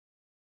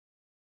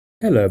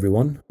Hello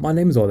everyone, my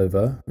name is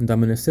Oliver and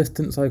I'm an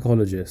assistant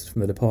psychologist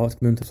from the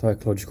Department of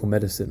Psychological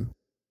Medicine.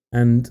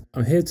 And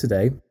I'm here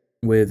today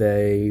with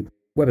a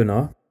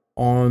webinar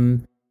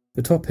on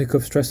the topic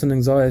of stress and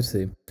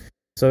anxiety.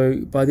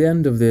 So by the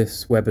end of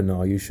this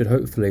webinar, you should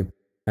hopefully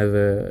have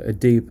a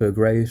deeper,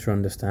 greater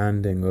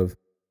understanding of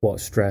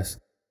what stress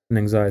and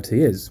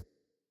anxiety is.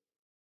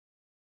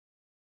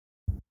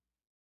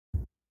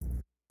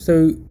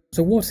 So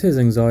what is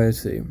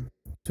anxiety?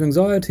 So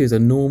anxiety is a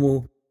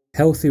normal,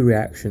 healthy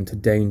reaction to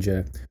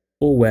danger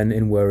or when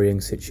in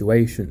worrying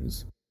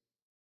situations.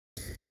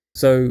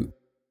 So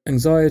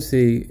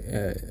anxiety,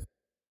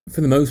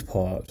 for the most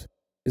part,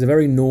 is a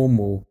very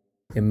normal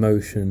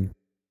emotion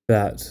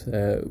that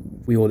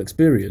we all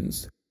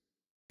experience.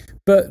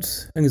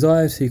 But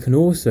anxiety can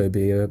also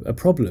be a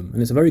problem,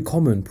 and it's a very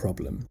common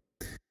problem.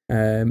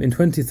 In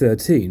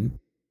 2013,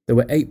 there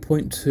were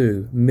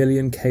 8.2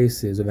 million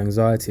cases of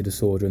anxiety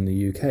disorder in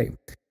the UK.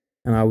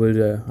 And I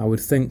would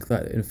think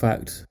that, in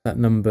fact, that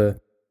number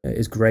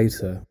is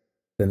greater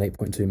than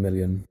 8.2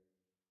 million.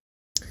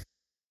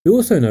 We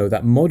also know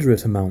that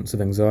moderate amounts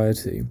of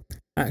anxiety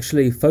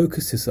actually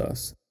focuses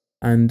us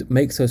and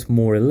makes us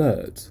more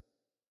alert.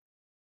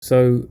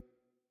 So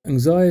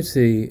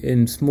anxiety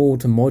in small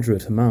to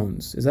moderate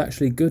amounts is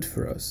actually good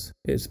for us.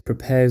 It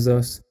prepares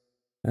us,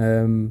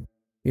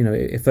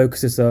 it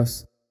focuses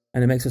us,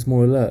 and it makes us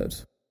more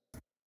alert.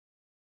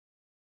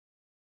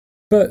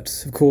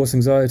 But, of course,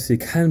 anxiety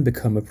can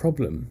become a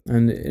problem,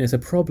 and it's a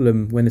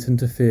problem when it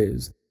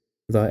interferes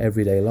with our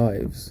everyday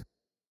lives.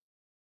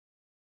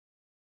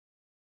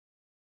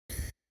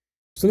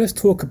 So let's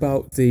talk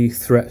about the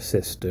threat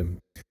system,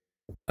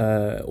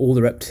 or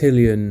the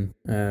reptilian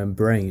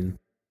brain.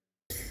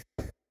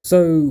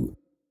 So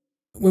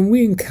when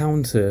we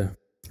encounter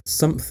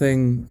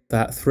something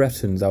that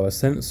threatens our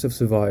sense of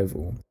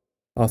survival,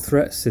 our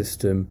threat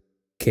system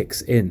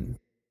kicks in.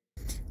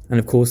 And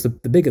of course, the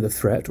bigger the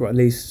threat, or at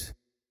least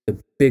the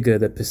bigger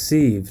the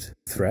perceived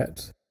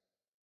threat,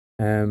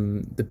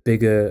 the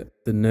bigger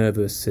the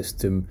nervous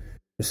system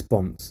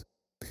response.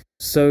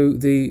 So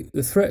the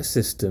threat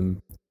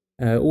system,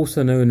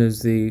 also known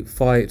as the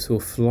fight or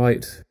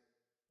flight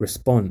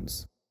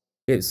response,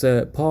 it's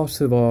a part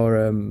of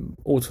our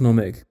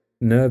autonomic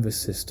nervous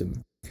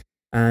system,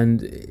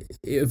 and it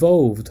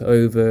evolved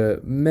over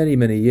many,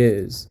 many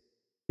years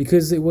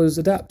because it was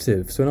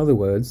adaptive. So in other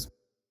words,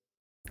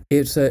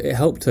 it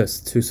helped us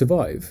to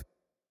survive.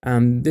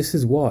 And this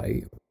is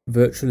why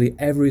virtually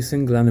every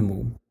single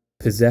animal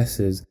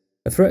possesses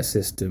a threat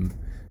system.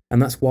 And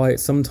that's why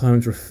it's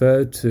sometimes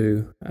referred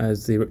to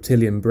as the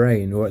reptilian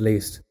brain, or at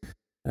least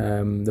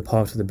the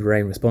part of the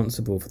brain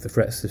responsible for the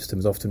threat system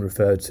is often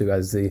referred to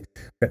as the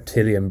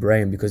reptilian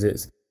brain, because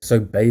it's so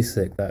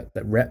basic that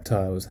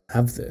reptiles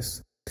have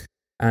this.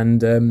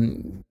 And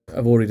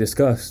I've already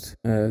discussed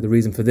the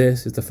reason for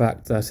this is the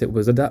fact that it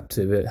was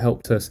adaptive. It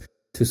helped us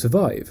to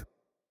survive.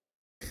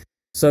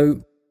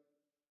 So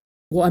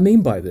what I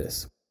mean by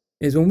this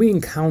is when we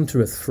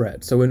encounter a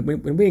threat, so when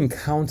we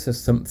encounter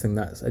something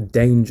that's a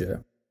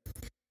danger,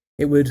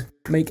 it would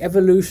make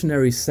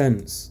evolutionary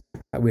sense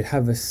that we'd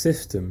have a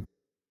system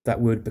that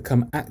would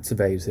become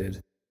activated,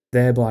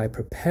 thereby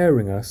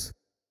preparing us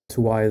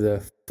to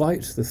either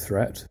fight the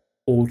threat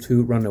or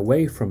to run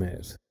away from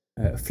it,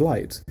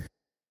 flight.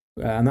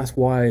 And that's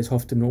why it's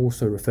often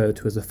also referred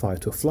to as a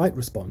fight or flight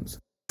response.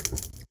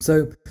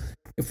 So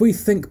if we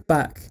think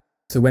back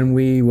to when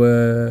we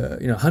were,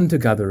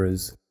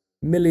 hunter-gatherers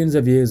millions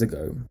of years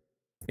ago,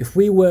 if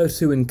we were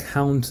to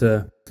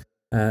encounter,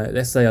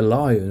 let's say, a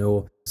lion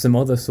or some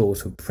other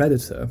sort of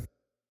predator,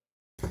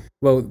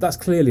 well, that's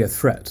clearly a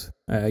threat.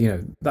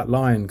 That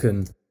lion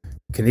can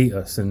eat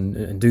us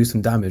and do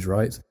some damage,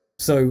 right?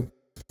 So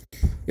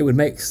it would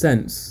make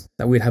sense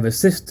that we'd have a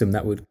system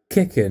that would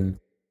kick in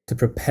to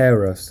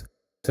prepare us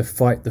to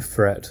fight the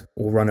threat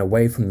or run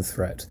away from the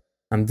threat.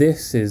 And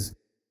this is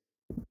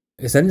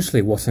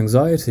essentially what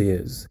anxiety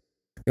is.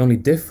 The only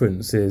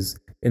difference is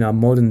in our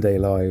modern day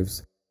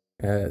lives,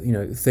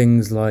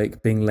 things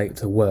like being late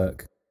to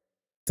work,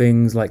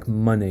 things like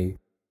money,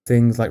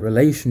 things like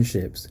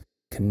relationships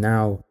can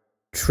now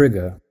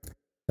trigger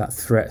that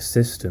threat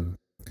system,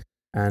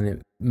 and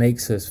it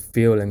makes us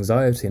feel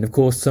anxiety. And of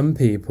course, some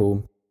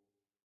people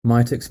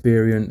might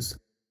experience,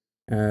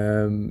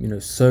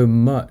 so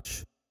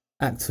much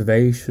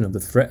activation of the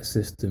threat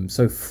system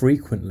so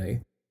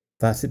frequently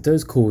that it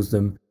does cause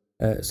them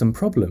some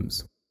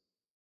problems.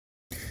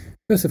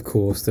 But of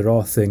course, there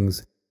are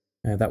things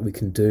that we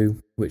can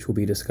do, which will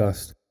be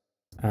discussed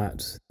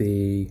at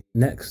the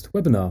next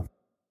webinar.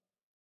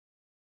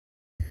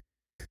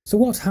 So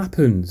what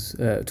happens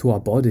to our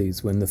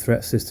bodies when the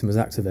threat system is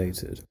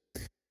activated?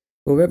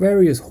 Well,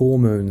 various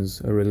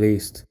hormones are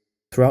released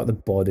throughout the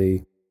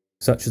body,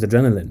 such as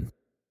adrenaline,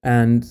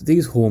 and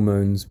these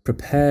hormones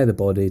prepare the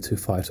body to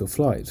fight or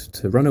flight,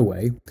 to run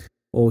away,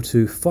 or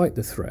to fight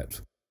the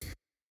threat.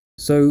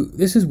 So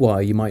this is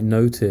why you might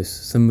notice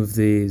some of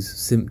these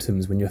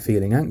symptoms when you're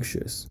feeling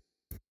anxious.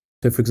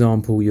 So for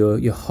example,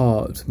 your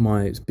heart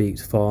might beat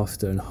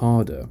faster and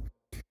harder.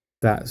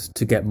 That's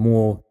to get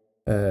more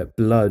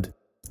blood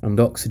and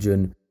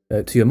oxygen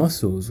to your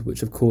muscles,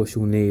 which of course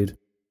you'll need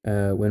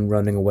when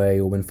running away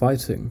or when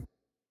fighting.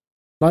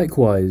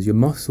 Likewise, your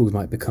muscles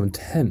might become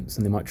tense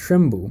and they might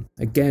tremble.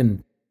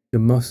 Again,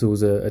 your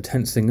muscles are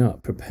tensing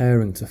up,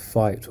 preparing to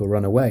fight or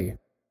run away.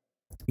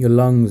 Your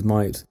lungs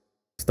might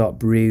start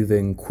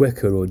breathing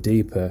quicker or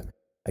deeper,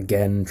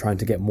 again, trying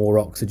to get more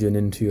oxygen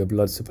into your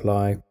blood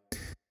supply.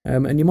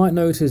 And you might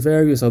notice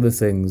various other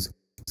things,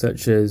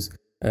 such as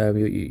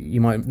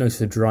you might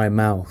notice a dry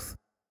mouth,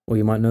 or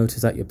you might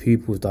notice that your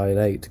pupils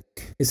dilate.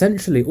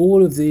 Essentially,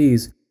 all of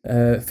these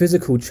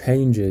physical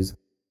changes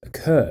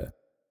occur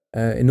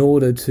in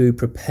order to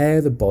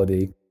prepare the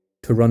body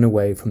to run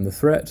away from the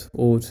threat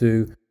or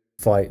to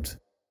fight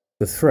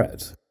the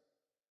threat.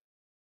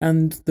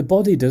 And the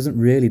body doesn't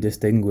really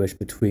distinguish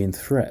between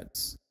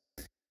threats.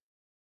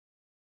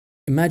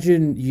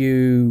 Imagine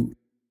you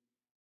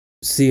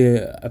see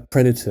a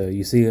predator,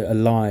 you see a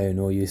lion,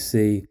 or you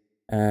see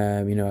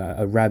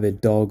a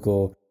rabid dog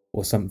or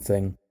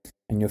something,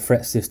 and your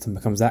threat system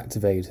becomes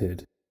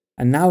activated.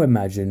 And now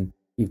imagine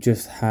you've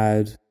just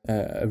had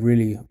a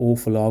really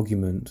awful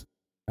argument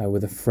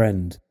with a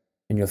friend,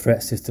 and your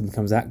threat system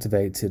becomes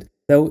activated.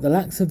 They'll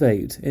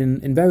activate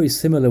in very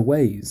similar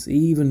ways,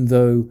 even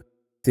though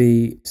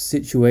the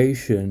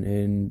situation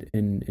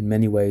in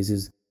many ways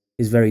is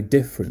very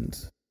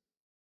different.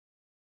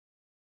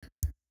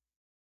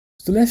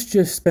 So let's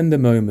just spend a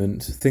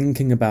moment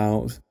thinking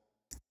about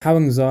how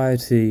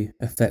anxiety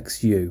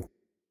affects you.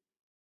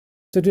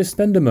 So just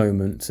spend a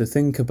moment to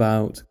think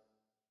about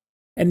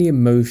any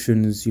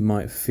emotions you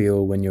might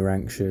feel when you're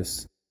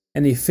anxious,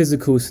 any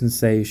physical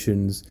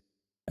sensations,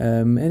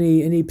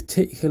 any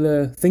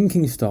particular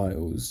thinking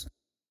styles.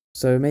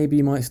 So maybe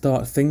you might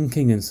start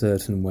thinking in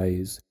certain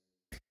ways,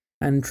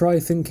 and try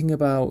thinking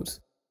about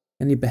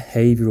any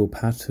behavioural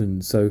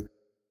patterns, so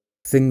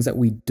things that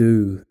we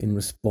do in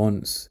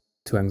response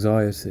to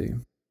anxiety.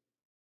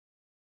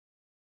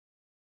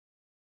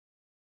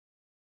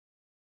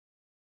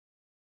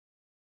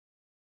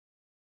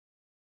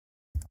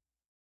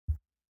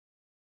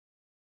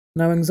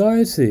 Now,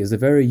 anxiety is a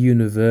very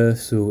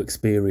universal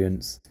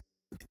experience.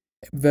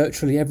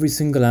 Virtually every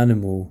single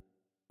animal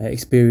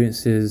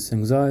experiences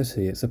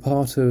anxiety. It's a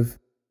part of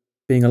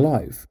being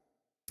alive.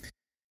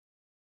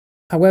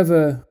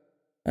 However,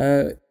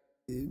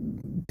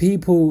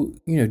 people,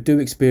 do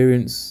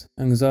experience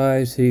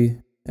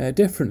anxiety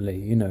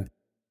differently.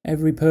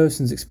 Every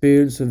person's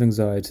experience of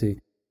anxiety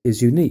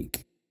is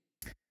unique.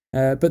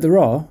 But there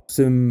are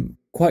some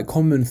quite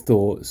common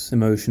thoughts,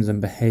 emotions,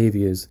 and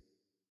behaviours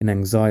in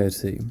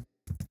anxiety.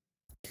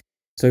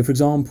 So, for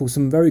example,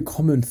 some very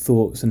common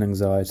thoughts in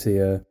anxiety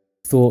are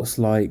thoughts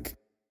like,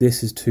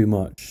 this is too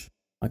much,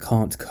 I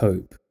can't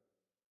cope,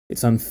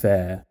 it's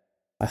unfair,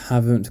 I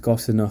haven't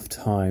got enough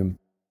time,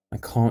 I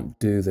can't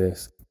do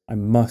this, I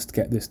must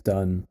get this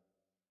done.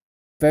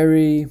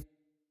 Very,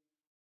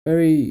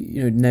 very,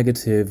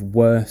 negative,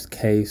 worst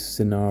case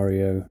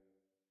scenario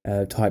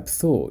type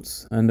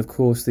thoughts. And of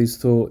course, these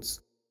thoughts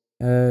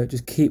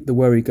just keep the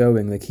worry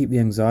going, they keep the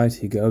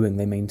anxiety going,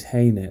 they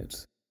maintain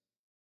it.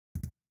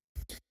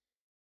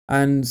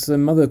 And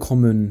some other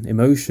common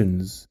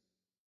emotions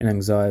in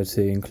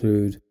anxiety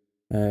include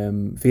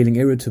feeling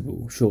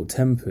irritable,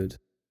 short-tempered.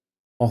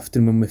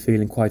 Often when we're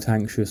feeling quite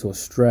anxious or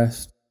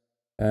stressed,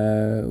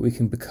 we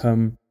can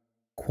become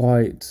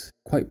quite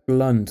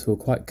blunt or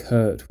quite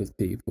curt with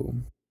people.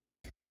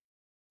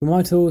 We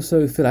might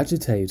also feel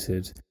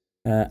agitated,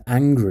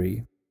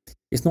 angry.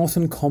 It's not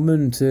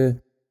uncommon to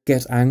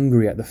get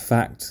angry at the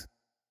fact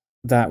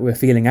that we're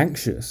feeling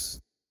anxious.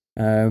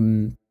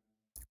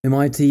 We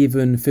might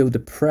even feel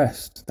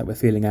depressed that we're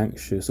feeling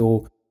anxious,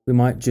 or we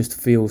might just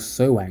feel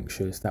so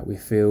anxious that we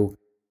feel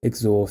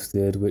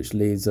exhausted, which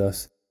leads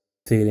us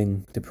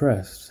feeling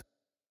depressed.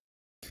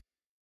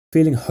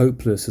 Feeling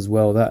hopeless as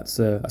well, that's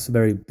a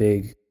very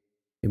big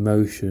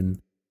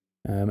emotion.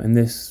 And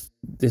this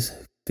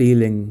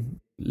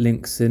feeling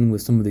links in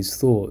with some of these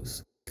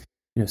thoughts.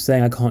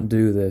 Saying I can't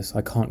do this,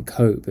 I can't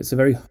cope. It's a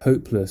very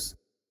hopeless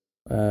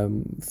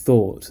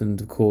thought,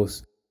 and of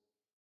course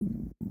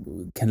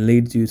can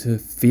lead you to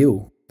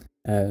feel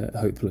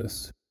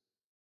hopeless.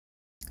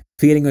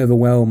 Feeling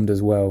overwhelmed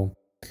as well.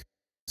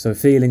 So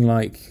feeling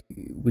like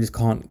we just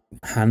can't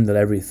handle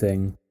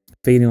everything,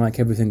 feeling like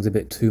everything's a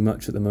bit too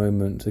much at the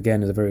moment,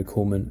 again, is a very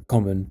common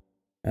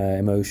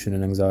emotion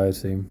and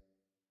anxiety.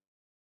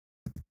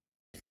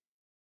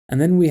 And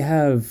then we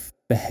have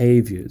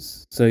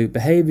behaviours. So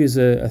behaviours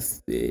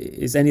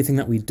is anything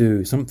that we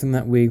do, something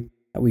that we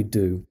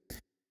do.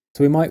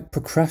 So we might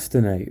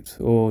procrastinate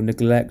or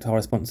neglect our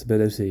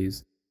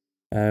responsibilities.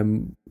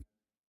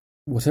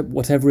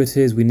 Whatever it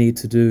is we need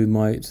to do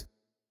might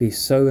be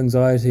so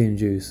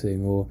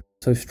anxiety-inducing or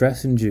so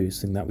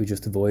stress-inducing that we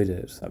just avoid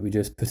it, that we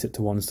just put it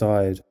to one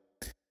side.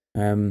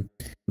 That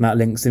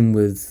links in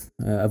with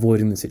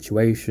avoiding the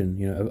situation.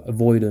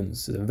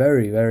 Avoidance is a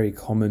very, very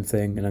common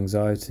thing in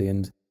anxiety,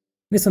 and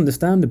it's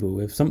understandable.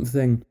 If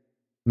something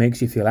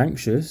makes you feel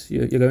anxious,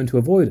 you're going to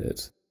avoid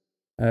it.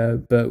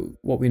 But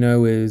what we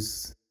know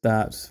is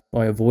that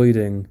by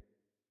avoiding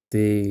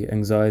the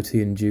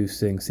anxiety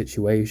inducing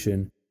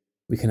situation,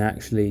 we can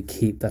actually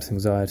keep that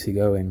anxiety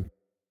going.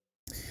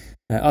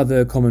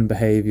 Other common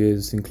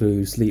behaviors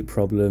include sleep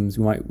problems.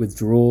 We might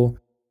withdraw,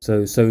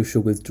 so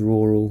social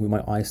withdrawal. We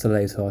might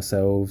isolate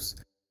ourselves,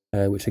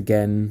 which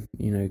again,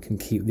 can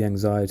keep the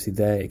anxiety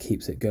there. It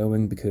keeps it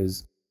going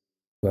because,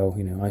 well,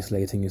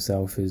 isolating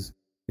yourself is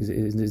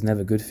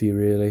never good for you,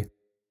 really.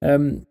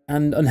 And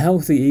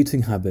unhealthy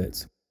eating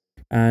habits,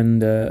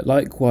 and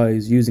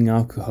likewise using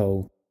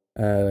alcohol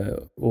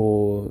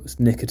or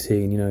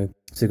nicotine,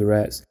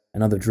 cigarettes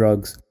and other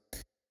drugs.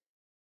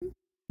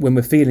 When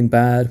we're feeling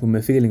bad, when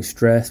we're feeling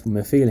stressed, when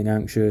we're feeling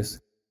anxious,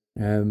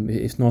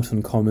 it's not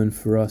uncommon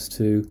for us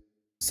to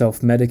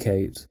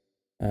self-medicate.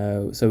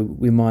 So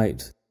we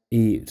might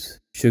eat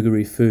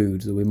sugary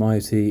foods, or we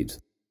might eat,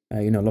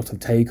 a lot of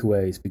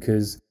takeaways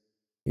because,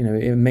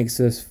 it makes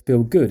us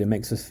feel good. It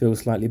makes us feel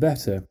slightly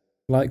better.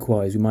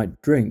 Likewise, we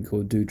might drink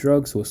or do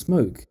drugs or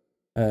smoke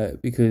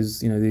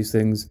because, these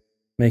things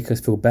make us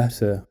feel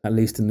better, at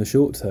least in the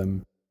short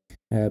term.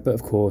 But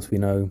of course, we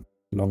know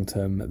long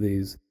term that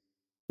these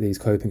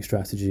coping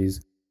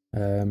strategies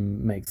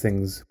make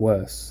things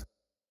worse.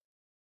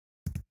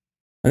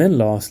 And then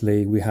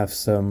lastly, we have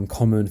some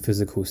common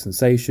physical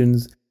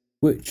sensations,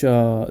 which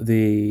are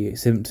the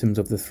symptoms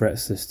of the threat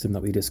system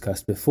that we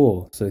discussed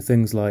before. So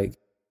things like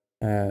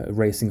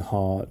racing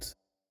heart,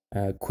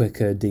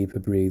 quicker, deeper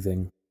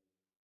breathing.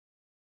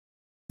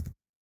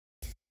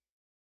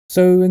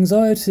 So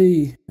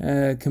anxiety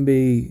can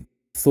be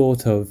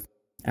thought of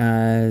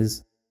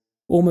as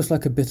almost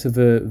like a bit of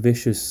a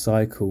vicious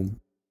cycle.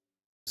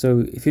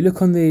 So if you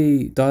look on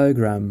the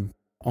diagram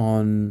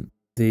on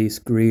the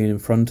screen in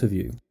front of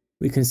you,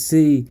 we can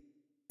see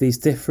these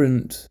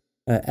different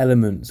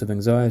elements of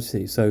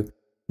anxiety. So,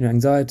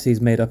 anxiety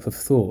is made up of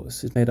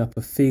thoughts, it's made up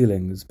of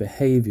feelings,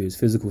 behaviors,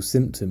 physical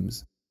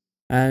symptoms,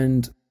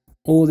 and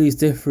all these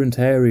different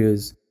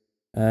areas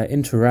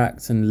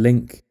interact and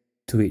link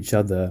to each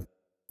other,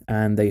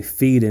 and they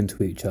feed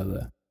into each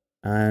other,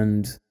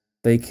 and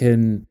they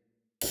can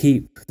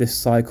keep this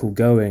cycle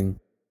going.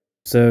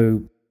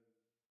 So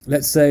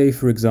let's say,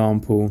 for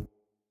example,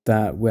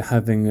 that we're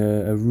having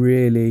a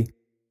really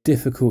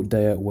difficult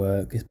day at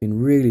work. It's been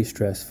really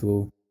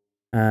stressful,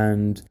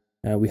 and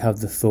we have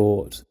the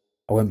thought,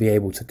 I won't be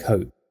able to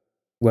cope.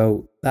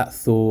 Well, that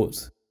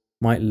thought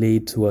might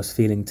lead to us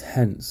feeling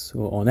tense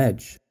or on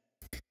edge.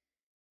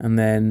 And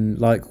then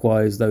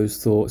likewise,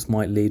 those thoughts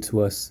might lead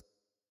to us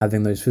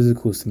having those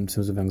physical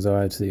symptoms of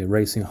anxiety, a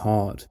racing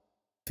heart,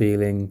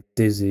 feeling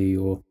dizzy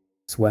or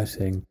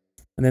sweating.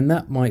 And then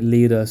that might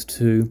lead us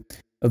to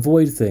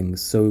avoid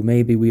things. So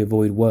maybe we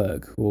avoid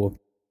work, or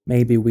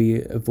maybe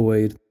we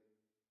avoid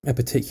a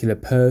particular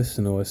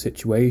person or a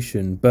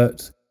situation.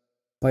 But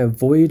by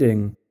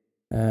avoiding,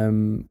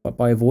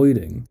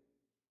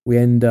 we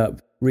end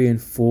up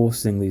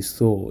reinforcing these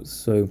thoughts.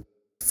 So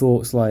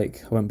thoughts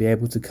like, I won't be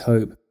able to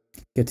cope,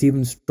 get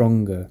even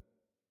stronger,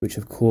 which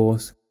of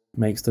course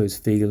makes those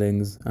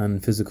feelings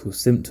and physical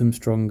symptoms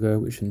stronger,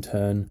 which in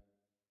turn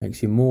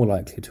makes you more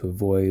likely to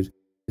avoid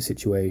the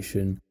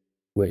situation,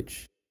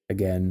 which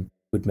again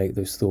would make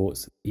those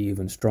thoughts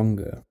even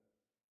stronger.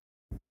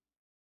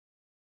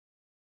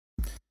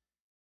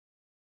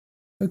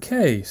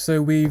 Okay,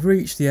 so we've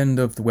reached the end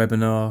of the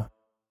webinar.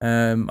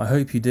 I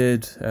hope you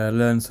did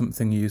learn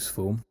something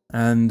useful.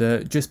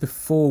 And just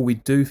before we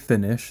do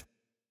finish,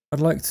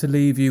 I'd like to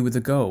leave you with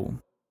a goal.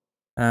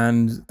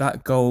 And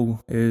that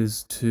goal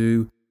is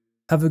to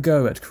have a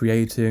go at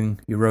creating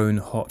your own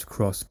hot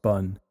cross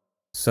bun.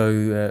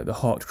 So the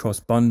hot cross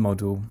bun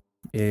model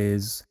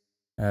is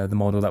the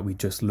model that we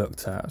just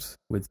looked at,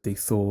 with the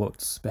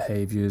thoughts,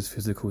 behaviors,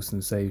 physical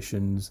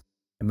sensations,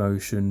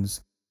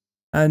 emotions.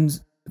 And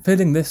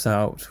filling this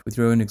out with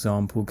your own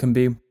example can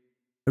be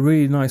a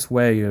really nice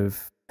way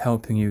of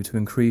helping you to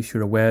increase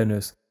your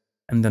awareness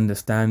and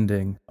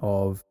understanding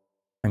of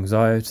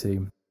anxiety.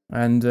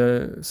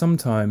 And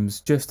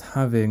sometimes just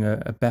having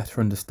a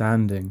better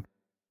understanding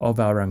of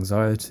our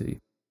anxiety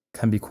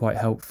can be quite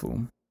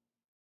helpful.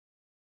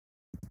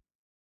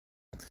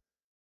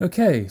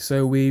 Okay,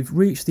 so we've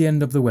reached the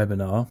end of the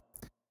webinar.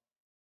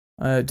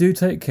 Do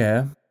take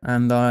care,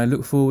 and I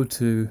look forward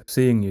to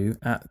seeing you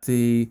at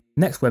the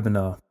next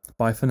webinar.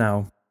 Bye for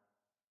now.